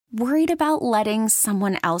Worried about letting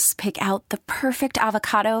someone else pick out the perfect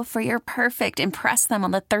avocado for your perfect impress them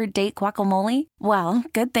on the third date guacamole? Well,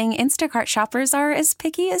 good thing Instacart shoppers are as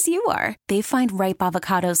picky as you are. They find ripe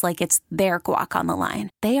avocados like it's their guac on the line.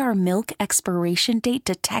 They are milk expiration date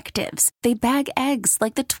detectives. They bag eggs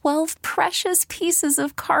like the 12 precious pieces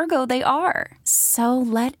of cargo they are. So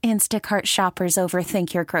let Instacart shoppers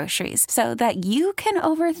overthink your groceries so that you can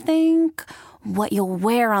overthink what you'll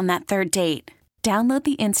wear on that third date. Download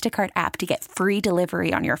the Instacart app to get free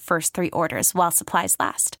delivery on your first 3 orders while supplies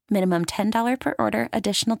last. Minimum $10 per order.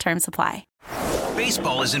 Additional terms apply.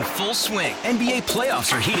 Baseball is in full swing. NBA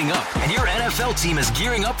playoffs are heating up, and your NFL team is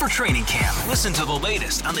gearing up for training camp. Listen to the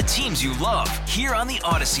latest on the teams you love here on the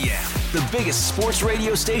Odyssey app. The biggest sports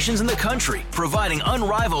radio stations in the country, providing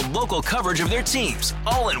unrivaled local coverage of their teams,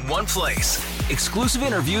 all in one place. Exclusive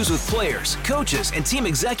interviews with players, coaches, and team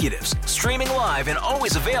executives, streaming live and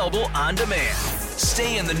always available on demand.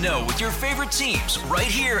 Stay in the know with your favorite teams right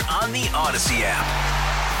here on the Odyssey app.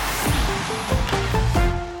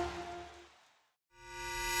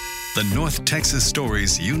 The North Texas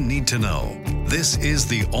stories you need to know. This is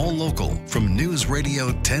the All Local from News Radio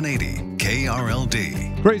 1080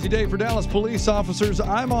 KRLD. Crazy day for Dallas police officers.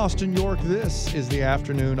 I'm Austin York. This is the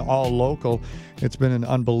afternoon All Local. It's been an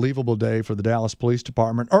unbelievable day for the Dallas Police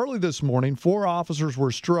Department. Early this morning, 4 officers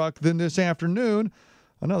were struck. Then this afternoon,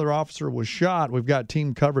 another officer was shot. We've got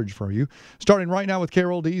team coverage for you. Starting right now with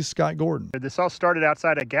KRLD's Scott Gordon. This all started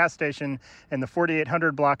outside a gas station in the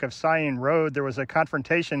 4800 block of Scion Road. There was a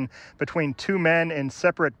confrontation between 2 men in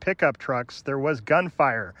separate pickup trucks. There was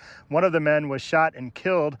gunfire. One of the men was shot and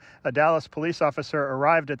killed. A Dallas police officer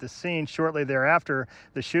arrived at the scene shortly thereafter.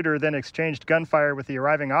 The shooter then exchanged gunfire with the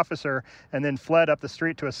arriving officer and then fled up the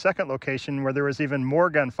street to a second location where there was even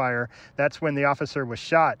more gunfire. That's when the officer was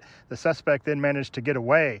shot. The suspect then managed to get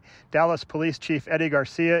away. Dallas Police Chief Eddie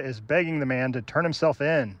Garcia is begging the man to turn himself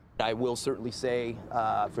in. I will certainly say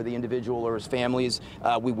for the individual or his families,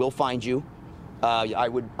 we will find you. I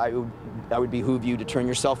would behoove you to turn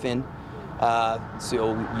yourself in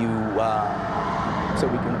so we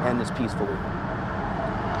can end this peacefully.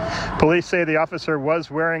 Police say the officer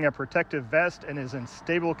was wearing a protective vest and is in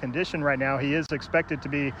stable condition right now. He is expected to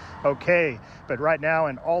be okay, but right now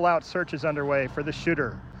an all-out search is underway for the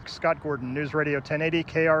shooter. Scott Gordon, News Radio 1080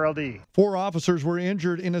 KRLD. 4 officers were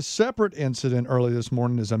injured in a separate incident early this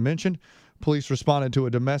morning, as I mentioned. Police responded to a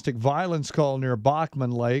domestic violence call near Bachman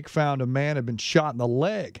Lake, found a man had been shot in the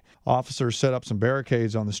leg. Officers set up some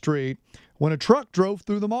barricades on the street when a truck drove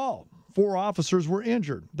through the mall. 4 officers were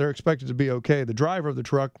injured. They're expected to be okay. The driver of the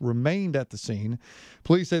truck remained at the scene.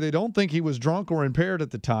 Police say they don't think he was drunk or impaired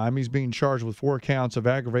at the time. He's being charged with 4 counts of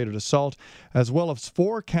aggravated assault, as well as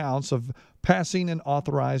 4 counts of passing an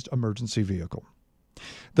authorized emergency vehicle.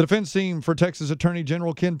 The defense team for Texas Attorney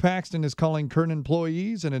General Ken Paxton is calling current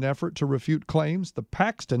employees in an effort to refute claims the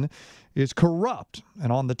Paxton is corrupt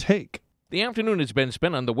and on the take. The afternoon has been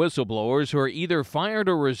spent on the whistleblowers who are either fired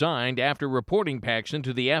or resigned after reporting Paxton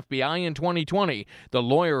to the FBI in 2020. The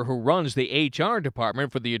lawyer who runs the HR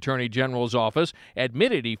department for the Attorney General's office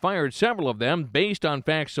admitted he fired several of them based on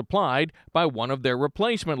facts supplied by one of their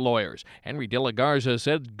replacement lawyers. Henry De La Garza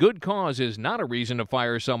said good cause is not a reason to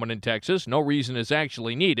fire someone in Texas. No reason is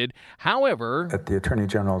actually needed. However, at the Attorney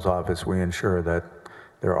General's office, we ensure that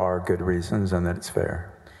there are good reasons and that it's fair.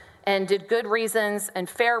 And did good reasons and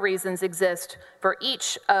fair reasons exist for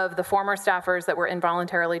each of the former staffers that were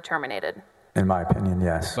involuntarily terminated? In my opinion,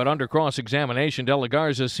 yes. But under cross-examination, De La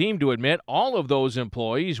Garza seemed to admit all of those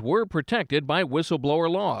employees were protected by whistleblower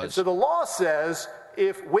laws. And so the law says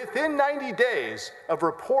if within 90 days of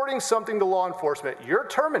reporting something to law enforcement, you're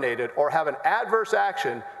terminated or have an adverse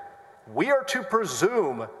action, we are to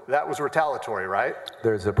presume that was retaliatory, right?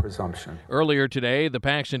 There's a presumption. Earlier today, the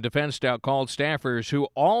Paxton defense staff called staffers who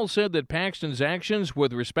all said that Paxton's actions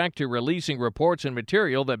with respect to releasing reports and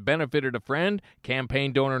material that benefited a friend,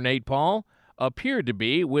 campaign donor Nate Paul, appeared to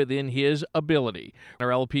be within his ability.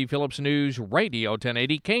 RLP Phillips News Radio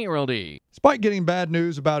 1080 KRLD. Despite getting bad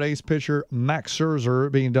news about ace pitcher Max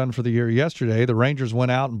Scherzer being done for the year yesterday, the Rangers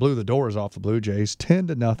went out and blew the doors off the Blue Jays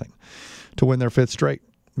 10-0 to win their 5th straight.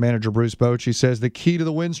 Manager Bruce Bochy says the key to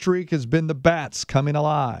the win streak has been the bats coming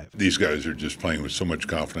alive. These guys are just playing with so much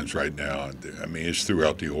confidence right now. I mean, it's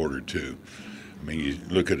throughout the order, too. I mean, you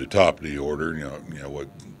look at the top of the order, you know what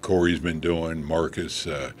Corey's been doing, Marcus,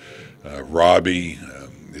 Robbie.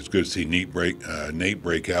 It's good to see Nate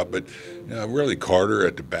break out, but really Carter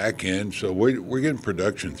at the back end. So we're getting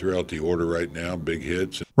production throughout the order right now, big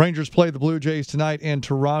hits. Rangers play the Blue Jays tonight in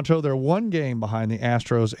Toronto. They're 1 game behind the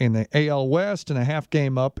Astros in the AL West and a half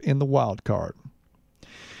game up in the wild card.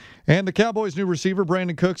 And the Cowboys' new receiver,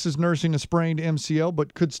 Brandon Cooks, is nursing a sprained MCL,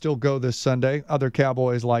 but could still go this Sunday. Other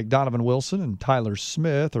Cowboys like Donovan Wilson and Tyler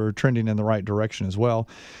Smith are trending in the right direction as well.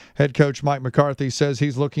 Head coach Mike McCarthy says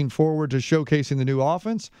he's looking forward to showcasing the new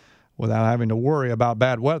offense without having to worry about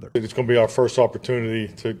bad weather. It's going to be our first opportunity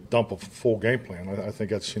to dump a full game plan. I think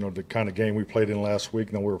that's, the kind of game we played in last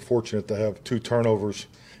week. Now, we were fortunate to have 2 turnovers,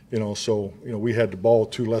 so we had the ball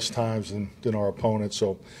 2 less times than our opponent.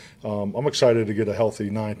 So I'm excited to get a healthy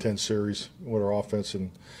 9-10 series with our offense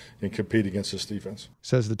and compete against this defense.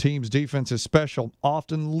 Says the team's defense is special,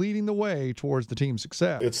 often leading the way towards the team's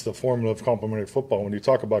success. It's the formula of complementary football. When you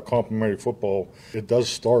talk about complementary football, it does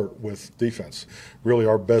start with defense. Really,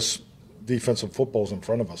 our best defensive football is in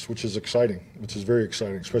front of us, which is exciting, which is very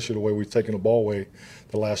exciting, especially the way we've taken the ball away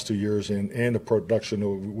the last 2 years and the production that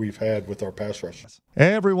we've had with our pass rush.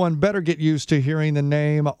 Everyone better get used to hearing the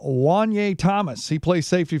name Wanye Thomas. He plays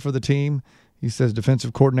safety for the team. He says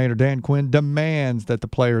defensive coordinator Dan Quinn demands that the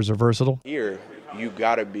players are versatile. Here, you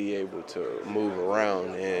got to be able to move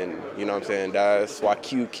around, and that's why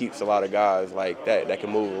Q keeps a lot of guys like that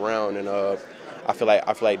can move around, and I feel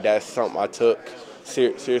like that's something I took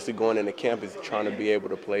seriously going into camp, is trying to be able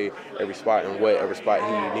to play every spot and whatever spot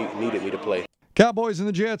he needed me to play. Cowboys and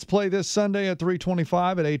the Jets play this Sunday at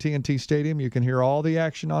 3:25 at AT&T Stadium. You can hear all the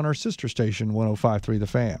action on our sister station, 105.3 The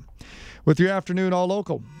Fan. With your afternoon All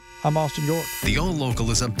Local, I'm Austin York. The All Local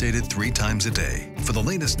is updated 3 times a day. For the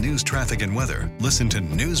latest news, traffic, and weather, listen to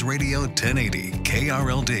News Radio 1080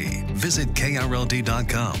 KRLD. Visit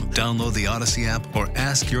KRLD.com, download the Odyssey app, or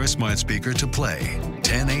ask your smart speaker to play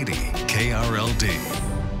 1080 KRLD.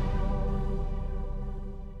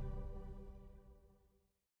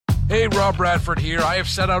 Hey, Rob Bradford here. I have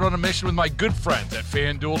set out on a mission with my good friends at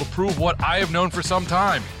FanDuel to prove what I have known for some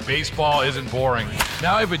time. Baseball isn't boring.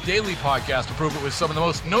 Now I have a daily podcast to prove it with some of the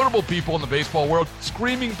most notable people in the baseball world,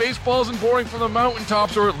 screaming baseball isn't boring from the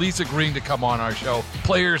mountaintops, or at least agreeing to come on our show.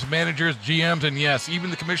 Players, managers, GMs, and yes, even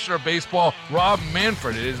the commissioner of baseball, Rob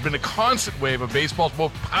Manfred. It has been a constant wave of baseball's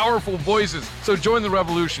most powerful voices. So join the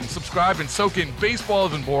revolution. Subscribe and soak in Baseball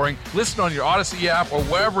Isn't Boring. Listen on your Odyssey app or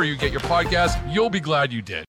wherever you get your podcasts. You'll be glad you did.